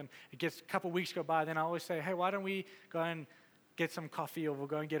doing stuff and it gets a couple weeks go by, then I always say, hey, why don't we go and get some coffee or we'll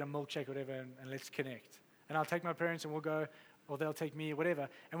go and get a milkshake or whatever and let's connect. And I'll take my parents and we'll go, or they'll take me or whatever,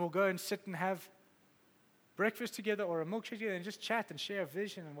 and we'll go and sit and have breakfast together or a milkshake together and just chat and share a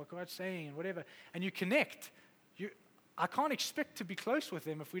vision and what God's saying and whatever, and you connect. I can't expect to be close with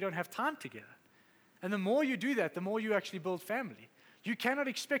them if we don't have time together. And the more you do that, the more you actually build family. You cannot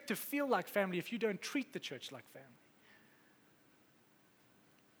expect to feel like family if you don't treat the church like family.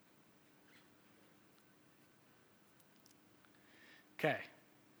 Okay.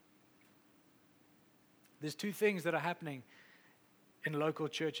 There's two things that are happening in local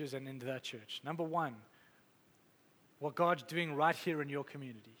churches and in that church. Number one, what God's doing right here in your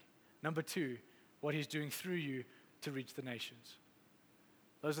community. Number two, what He's doing through you to reach the nations.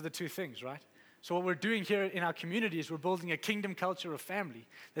 Those are the two things, right? So what we're doing here in our community is we're building a kingdom culture of family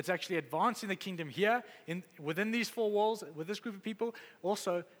that's actually advancing the kingdom here within these four walls, with this group of people,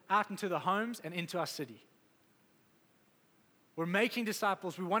 also out into the homes and into our city. We're making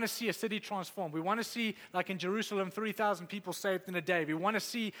disciples. We want to see a city transformed. We want to see, like in Jerusalem, 3,000 people saved in a day. We want to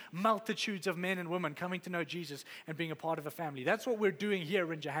see multitudes of men and women coming to know Jesus and being a part of a family. That's what we're doing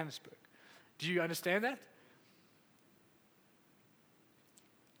here in Johannesburg. Do you understand that?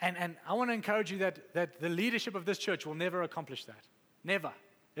 And I want to encourage you that the leadership of this church will never accomplish that. Never.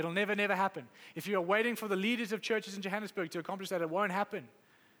 It'll never happen. If you're waiting for the leaders of churches in Johannesburg to accomplish that, it won't happen.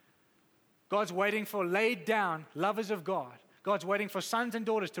 God's waiting for laid down lovers of God. God's waiting for sons and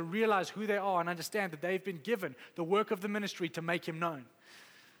daughters to realize who they are and understand that they've been given the work of the ministry to make Him known.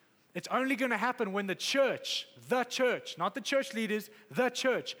 It's only going to happen when the church, not the church leaders, the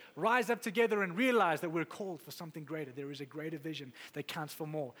church, rise up together and realize that we're called for something greater. There is a greater vision that counts for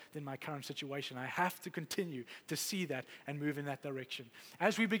more than my current situation. I have to continue to see that and move in that direction.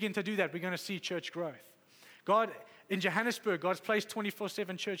 As we begin to do that, we're going to see church growth. God, in Johannesburg, God's placed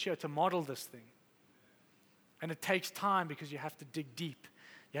 24/7 church here to model this thing. And it takes time because you have to dig deep.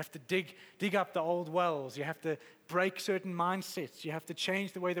 You have to dig up the old wells. You have to break certain mindsets. You have to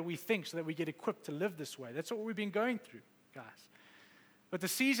change the way that we think so that we get equipped to live this way. That's what we've been going through, guys. But the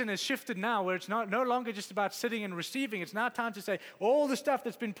season has shifted now where it's no longer just about sitting and receiving. It's now time to say, all the stuff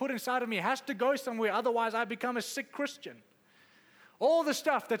that's been put inside of me has to go somewhere, otherwise I become a sick Christian. All the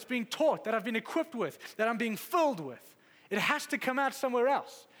stuff that's being taught, that I've been equipped with, that I'm being filled with, it has to come out somewhere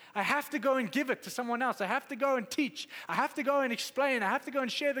else. I have to go and give it to someone else. I have to go and teach. I have to go and explain. I have to go and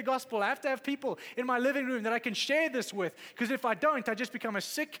share the gospel. I have to have people in my living room that I can share this with. Because if I don't, I just become a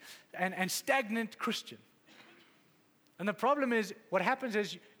sick and stagnant Christian. And the problem is, what happens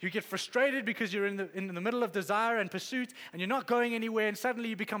is you get frustrated because you're in the middle of desire and pursuit, and you're not going anywhere, and suddenly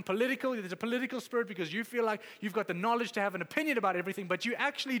you become political. There's a political spirit because you feel like you've got the knowledge to have an opinion about everything, but you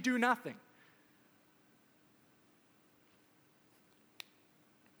actually do nothing.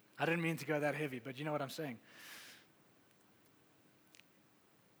 I didn't mean to go that heavy, but you know what I'm saying.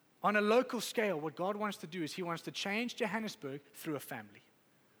 On a local scale, what God wants to do is He wants to change Johannesburg through a family.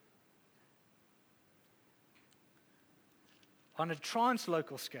 On a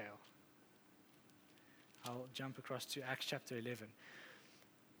trans-local scale, I'll jump across to Acts chapter 11.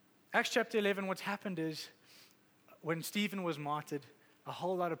 Acts chapter 11, what's happened is when Stephen was martyred, a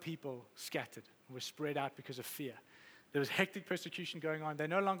whole lot of people scattered and were spread out because of fear. There was hectic persecution going on. They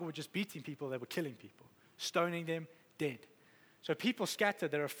no longer were just beating people, they were killing people, stoning them dead. So people scattered,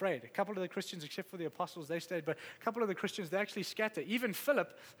 they're afraid. A couple of the Christians, except for the apostles, they stayed, but a couple of the Christians, they actually scattered. Even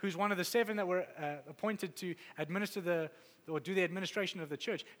Philip, who's one of the 7 that were appointed to do the administration of the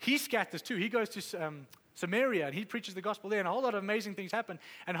church, he scatters too. He goes to Samaria and he preaches the gospel there, and a whole lot of amazing things happen.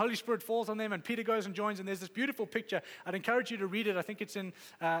 And Holy Spirit falls on them, and Peter goes and joins, and there's this beautiful picture. I'd encourage you to read it. I think it's in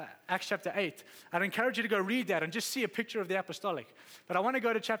Acts chapter 8. I'd encourage you to go read that and just see a picture of the apostolic. But I want to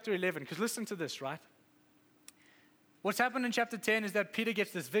go to chapter 11, because listen to this, right? What's happened in chapter 10 is that Peter gets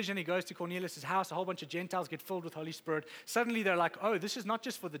this vision. He goes to Cornelius' house. A whole bunch of Gentiles get filled with Holy Spirit. Suddenly they're like, oh, this is not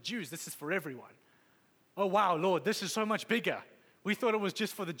just for the Jews. This is for everyone. Oh, wow, Lord, this is so much bigger. We thought it was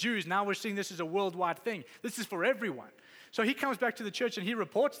just for the Jews. Now we're seeing this as a worldwide thing. This is for everyone. So he comes back to the church and he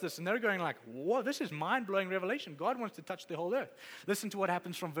reports this, and they're going like, whoa, this is mind-blowing revelation. God wants to touch the whole earth. Listen to what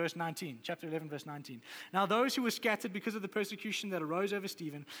happens from verse 19, chapter 11, verse 19. Now those who were scattered because of the persecution that arose over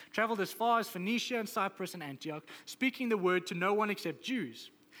Stephen traveled as far as Phoenicia and Cyprus and Antioch, speaking the word to no one except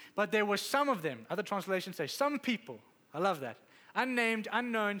Jews. But there were some of them, other translations say, some people. I love that. Unnamed,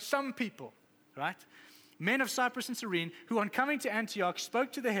 unknown, some people, right? Men of Cyprus and Cyrene, who on coming to Antioch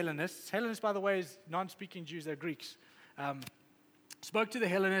spoke to the Hellenists. Hellenists, by the way, is non-speaking Jews, they're Greeks. Spoke to the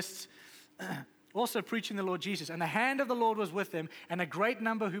Hellenists, also preaching the Lord Jesus. And the hand of the Lord was with them, and a great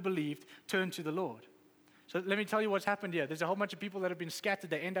number who believed turned to the Lord. So let me tell you what's happened here. There's a whole bunch of people that have been scattered.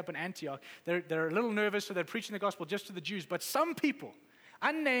 They end up in Antioch. They're a little nervous, so they're preaching the gospel just to the Jews. But some people,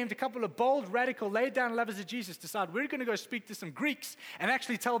 Unnamed, a couple of bold, radical, laid down lovers of Jesus decide we're going to go speak to some Greeks and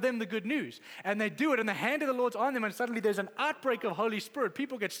actually tell them the good news. And they do it, and the hand of the Lord's on them, and suddenly there's an outbreak of Holy Spirit.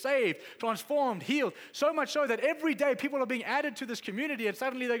 People get saved, transformed, healed, so much so that every day people are being added to this community, and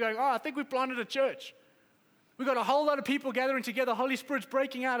suddenly they're going, I think we planted a church. We've got a whole lot of people gathering together. Holy Spirit's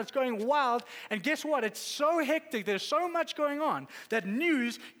breaking out. It's going wild. And guess what? It's so hectic. There's so much going on that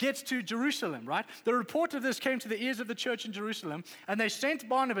news gets to Jerusalem, right? The report of this came to the ears of the church in Jerusalem, and they sent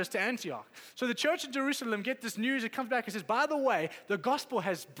Barnabas to Antioch. So the church in Jerusalem get this news. It comes back and says, by the way, the gospel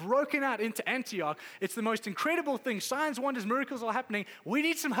has broken out into Antioch. It's the most incredible thing. Signs, wonders, miracles are happening. We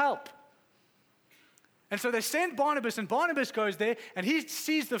need some help. And so they send Barnabas, and Barnabas goes there, and he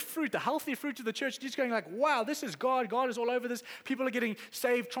sees the fruit, the healthy fruit of the church. He's going like, wow, this is God. God is all over this. People are getting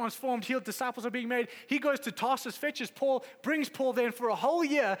saved, transformed, healed. Disciples are being made. He goes to Tarsus, fetches Paul, brings Paul there, and for a whole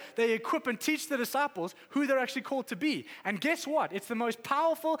year, they equip and teach the disciples who they're actually called to be. And guess what? It's the most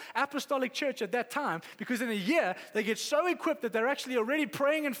powerful apostolic church at that time, because in a year, they get so equipped that they're actually already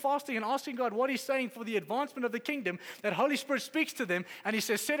praying and fasting and asking God what he's saying for the advancement of the kingdom, that Holy Spirit speaks to them, and he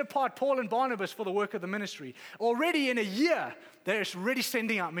says, set apart Paul and Barnabas for the work of the ministry. Already in a year, they're already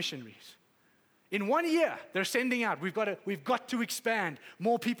sending out missionaries. In 1 year, they're sending out. We've got to expand.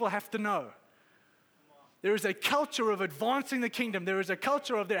 More people have to know. There is a culture of advancing the kingdom. There is a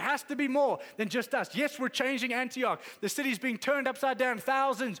culture of there has to be more than just us. Yes, we're changing Antioch. The city's being turned upside down.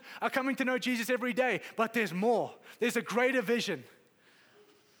 Thousands are coming to know Jesus every day. But there's more. There's a greater vision.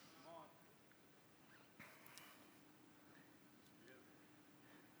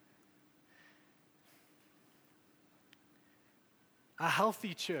 A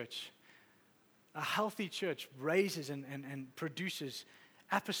healthy church raises and produces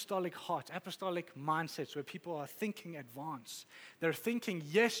apostolic hearts, apostolic mindsets where people are thinking advance. They're thinking,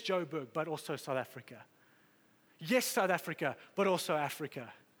 yes, Joburg, but also South Africa. Yes, South Africa, but also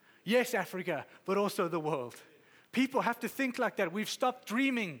Africa. Yes, Africa, but also the world. People have to think like that. We've stopped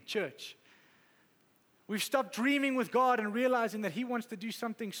dreaming, church. We've stopped dreaming with God and realizing that he wants to do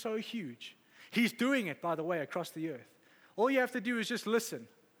something so huge. He's doing it, by the way, across the earth. All you have to do is just listen,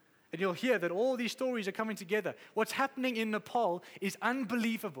 and you'll hear that all these stories are coming together. What's happening in Nepal is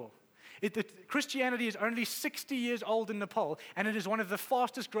unbelievable. Christianity is only 60 years old in Nepal, and it is one of the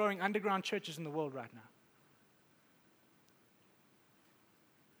fastest growing underground churches in the world right now.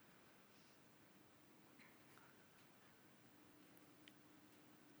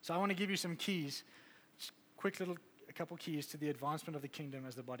 So I want to give you some keys, just a couple keys to the advancement of the kingdom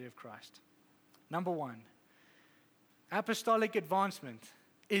as the body of Christ. Number one, apostolic advancement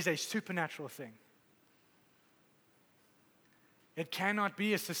is a supernatural thing. It cannot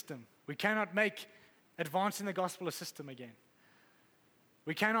be a system. We cannot make advancing the gospel a system again.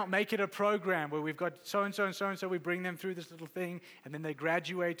 We cannot make it a program where we've got so-and-so and so-and-so, we bring them through this little thing, and then they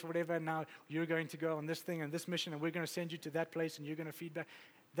graduate or whatever, and now you're going to go on this thing and this mission, and we're going to send you to that place, and you're going to feedback.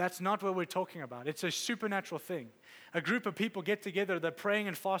 That's not what we're talking about. It's a supernatural thing. A group of people get together, they're praying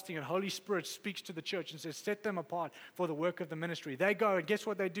and fasting, and Holy Spirit speaks to the church and says, set them apart for the work of the ministry. They go, and guess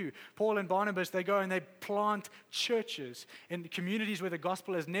what they do? Paul and Barnabas, they go and they plant churches in communities where the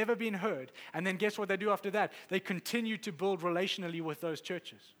gospel has never been heard. And then guess what they do after that? They continue to build relationally with those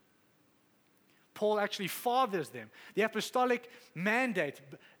churches. Paul actually fathers them. The apostolic mandate,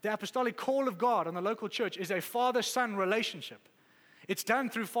 the apostolic call of God on the local church is a father-son relationship. It's done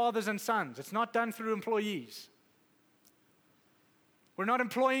through fathers and sons. It's not done through employees. We're not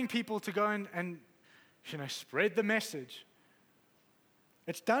employing people to go and spread the message.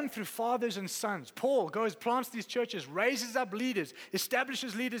 It's done through fathers and sons. Paul goes, plants these churches, raises up leaders,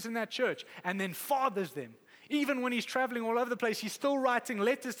 establishes leaders in that church, and then fathers them. Even when he's traveling all over the place, he's still writing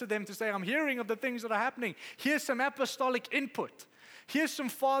letters to them to say, I'm hearing of the things that are happening. Here's some apostolic input. Here's some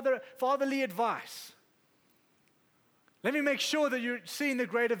fatherly advice. Let me make sure that you're seeing the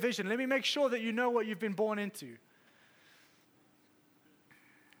greater vision. Let me make sure that you know what you've been born into.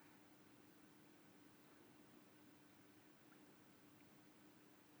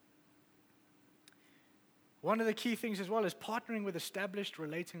 One of the key things as well is partnering with established,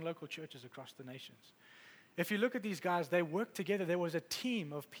 relating local churches across the nations. If you look at these guys, they worked together. There was a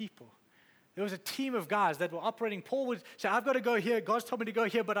team of people. There was a team of guys that were operating. Paul would say, I've got to go here. God's told me to go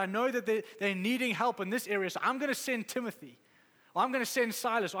here, but I know that they're needing help in this area, so I'm going to send Timothy. Or I'm going to send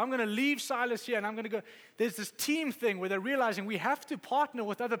Silas. Or I'm going to leave Silas here, and I'm going to go. There's this team thing where they're realizing we have to partner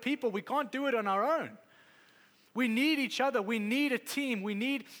with other people. We can't do it on our own. We need each other. We need a team.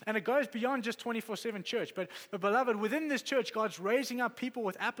 And it goes beyond just 24/7 church. But beloved, within this church, God's raising up people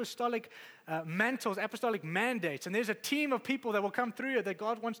with apostolic mantles, apostolic mandates. And there's a team of people that will come through here that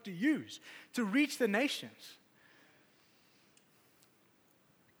God wants to use to reach the nations.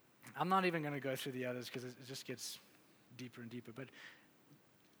 I'm not even going to go through the others because it just gets deeper and deeper. But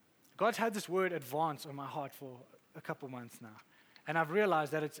God's had this word advance on my heart for a couple months now. And I've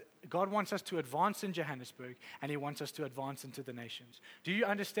realized that God wants us to advance in Johannesburg, and He wants us to advance into the nations. Do you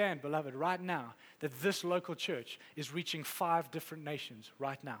understand, beloved, right now, that this local church is reaching 5 different nations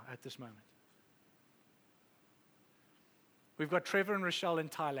right now at this moment? We've got Trevor and Rochelle in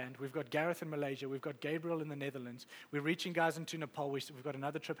Thailand. We've got Gareth in Malaysia. We've got Gabriel in the Netherlands. We're reaching guys into Nepal. We've got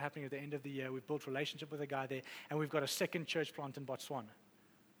another trip happening at the end of the year. We've built a relationship with a guy there, and we've got a second church plant in Botswana.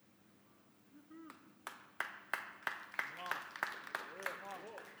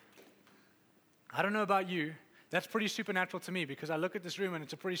 I don't know about you. That's pretty supernatural to me because I look at this room and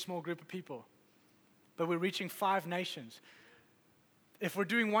it's a pretty small group of people. But we're reaching 5 nations. If we're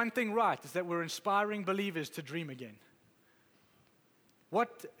doing one thing right, it's that we're inspiring believers to dream again.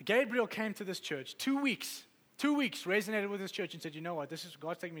 What Gabriel came to this church, 2 weeks resonated with this church and said, you know what,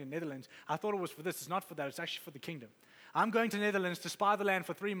 God's taking me to the Netherlands. I thought it was for this. It's not for that. It's actually for the kingdom. I'm going to the Netherlands to spy the land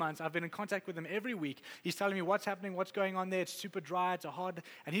for 3 months. I've been in contact with him every week. He's telling me what's happening, what's going on there. It's super dry. It's hard.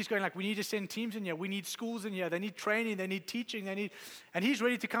 And he's going like, we need to send teams in here. We need schools in here. They need training. They need teaching. And he's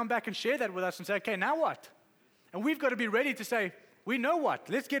ready to come back and share that with us and say, okay, now what? And we've got to be ready to say, we know what.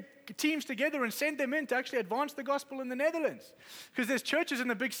 Let's get teams together and send them in to actually advance the gospel in the Netherlands. Because there's churches in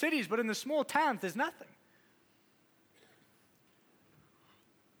the big cities, but in the small towns, there's nothing.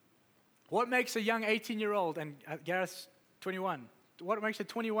 What makes a young 18-year-old, and Gareth's 21, what makes a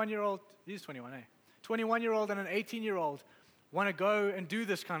 21-year-old, he's 21, 21-year-old and an 18-year-old want to go and do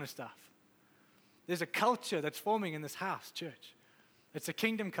this kind of stuff? There's a culture that's forming in this house, church. It's a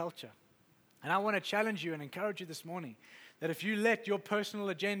kingdom culture. And I want to challenge you and encourage you this morning that if you let your personal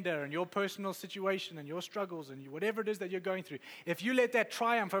agenda and your personal situation and your struggles and whatever it is that you're going through, if you let that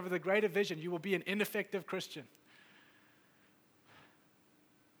triumph over the greater vision, you will be an ineffective Christian.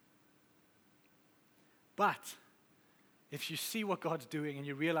 But if you see what God's doing and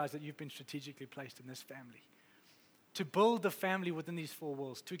you realize that you've been strategically placed in this family, to build the family within these 4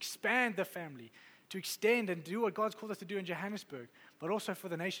 walls, to expand the family, to extend and do what God's called us to do in Johannesburg, but also for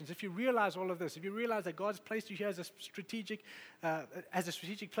the nations. If you realize all of this, if you realize that God's placed you here as a strategic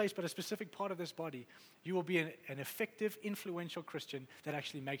place, but a specific part of this body, you will be an effective, influential Christian that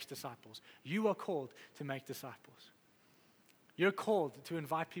actually makes disciples. You are called to make disciples. You're called to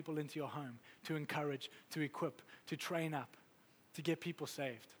invite people into your home, to encourage, to equip, to train up, to get people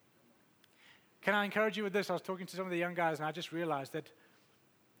saved. Can I encourage you with this? I was talking to some of the young guys, and I just realized that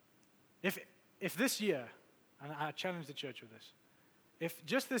if this year, and I challenge the church with this, if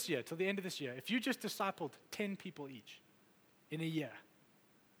just this year, till the end of this year, if you just discipled 10 people each in a year,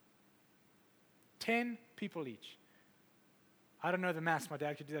 10 people each. I don't know the maths, my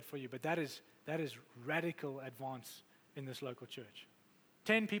dad could do that for you, but that is radical advance in this local church.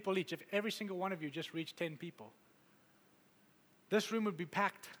 10 people each. If every single one of you just reached 10 people, this room would be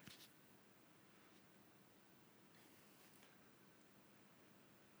packed.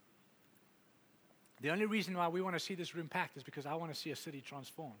 The only reason why we want to see this room packed is because I want to see a city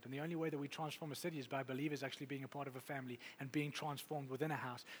transformed. And the only way that we transform a city is by believers actually being a part of a family and being transformed within a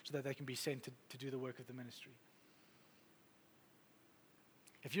house so that they can be sent to do the work of the ministry.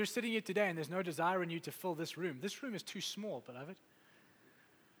 If you're sitting here today and there's no desire in you to fill this room is too small, beloved.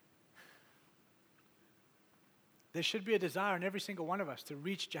 There should be a desire in every single one of us to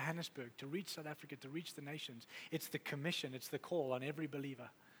reach Johannesburg, to reach South Africa, to reach the nations. It's the commission, it's the call on every believer.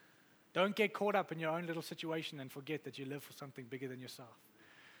 Don't get caught up in your own little situation and forget that you live for something bigger than yourself.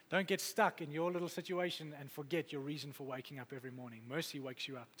 Don't get stuck in your little situation and forget your reason for waking up every morning. Mercy wakes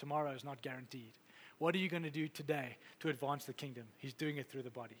you up. Tomorrow is not guaranteed. What are you going to do today to advance the kingdom? He's doing it through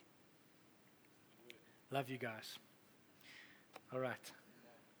the body. Love you guys. All right.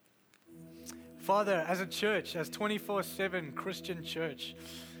 Father, as a church, as 24/7 Christian church,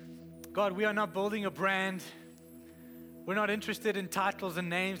 God, we are not building a brand. We're not interested in titles and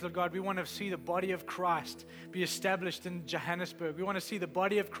names, Lord God. We want to see the body of Christ be established in Johannesburg. We want to see the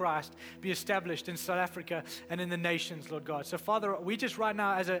body of Christ be established in South Africa and in the nations, Lord God. So, Father, we just right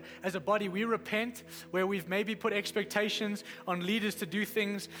now as a body, we repent where we've maybe put expectations on leaders to do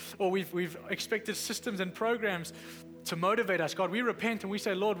things, or we've expected systems and programs to motivate us. God, we repent and we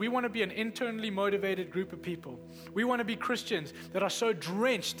say, Lord, we want to be an internally motivated group of people. We want to be Christians that are so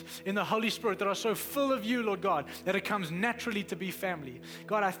drenched in the Holy Spirit, that are so full of you, Lord God, that it comes naturally to be family.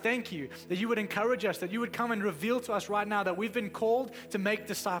 God, I thank you that you would encourage us, that you would come and reveal to us right now that we've been called to make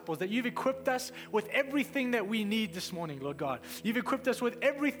disciples, that you've equipped us with everything that we need this morning, Lord God. You've equipped us with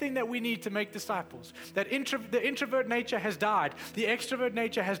everything that we need to make disciples, that the introvert nature has died, the extrovert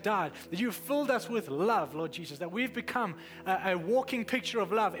nature has died, that you've filled us with love, Lord Jesus, that we've become become a walking picture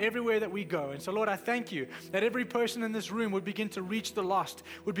of love everywhere that we go. And so, Lord, I thank you that every person in this room would begin to reach the lost,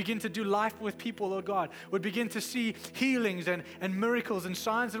 would begin to do life with people, Lord God, would begin to see healings and miracles and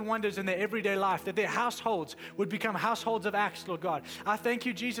signs and wonders in their everyday life, that their households would become households of Acts, Lord God. I thank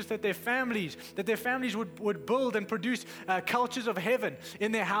you, Jesus, that their families would build and produce cultures of heaven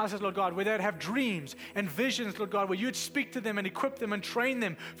in their houses, Lord God, where they'd have dreams and visions, Lord God, where you'd speak to them and equip them and train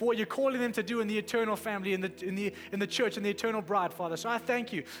them for what you're calling them to do in the eternal family, in the church, in the eternal bride, Father. So I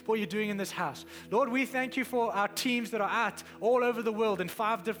thank you for what you're doing in this house. Lord, we thank you for our teams that are out all over the world in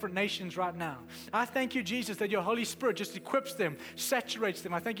 5 different nations right now. I thank you, Jesus, that your Holy Spirit just equips them, saturates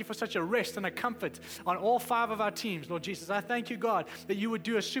them. I thank you for such a rest and a comfort on all 5 of our teams, Lord Jesus. I thank you, God, that you would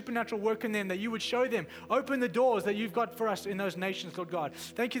do a supernatural work in them, that you would show them, open the doors that you've got for us in those nations, Lord God.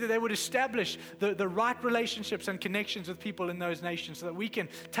 Thank you that they would establish the right relationships and connections with people in those nations so that we can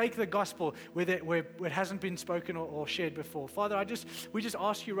take the gospel where it hasn't been spoken or shared before. Father, we just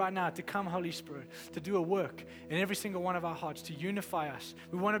ask you right now to come, Holy Spirit, to do a work in every single one of our hearts, to unify us.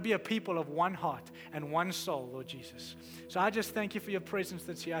 We want to be a people of one heart and one soul, Lord Jesus. So I just thank you for your presence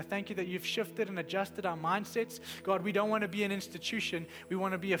that's here. I thank you that you've shifted and adjusted our mindsets. God, we don't want to be an institution. We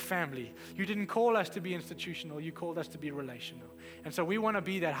want to be a family. You didn't call us to be institutional. You called us to be relational. And so we want to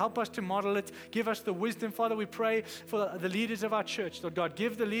be that. Help us to model it. Give us the wisdom. Father, we pray for the leaders of our church. Lord God,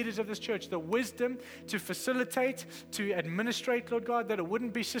 give the leaders of this church the wisdom to facilitate, to administrate, Lord God, that it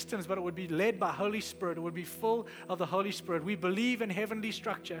wouldn't be systems, but it would be led by Holy Spirit. It would be full of the Holy Spirit. We believe in heavenly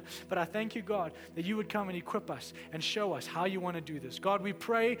structure, but I thank you, God, that you would come and equip us and show us how you want to do this. God, we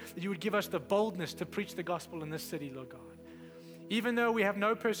pray that you would give us the boldness to preach the gospel in this city, Lord God. Even though we have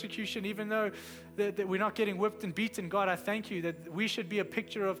no persecution, even though that we're not getting whipped and beaten, God, I thank you that we should be a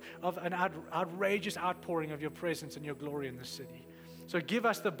picture of an outrageous outpouring of your presence and your glory in this city. So give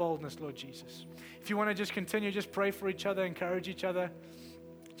us the boldness, Lord Jesus. If you want to just continue, just pray for each other, encourage each other.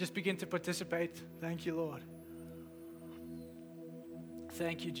 Just begin to participate. Thank you, Lord.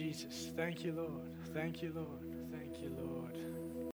 Thank you, Jesus. Thank you, Lord. Thank you, Lord.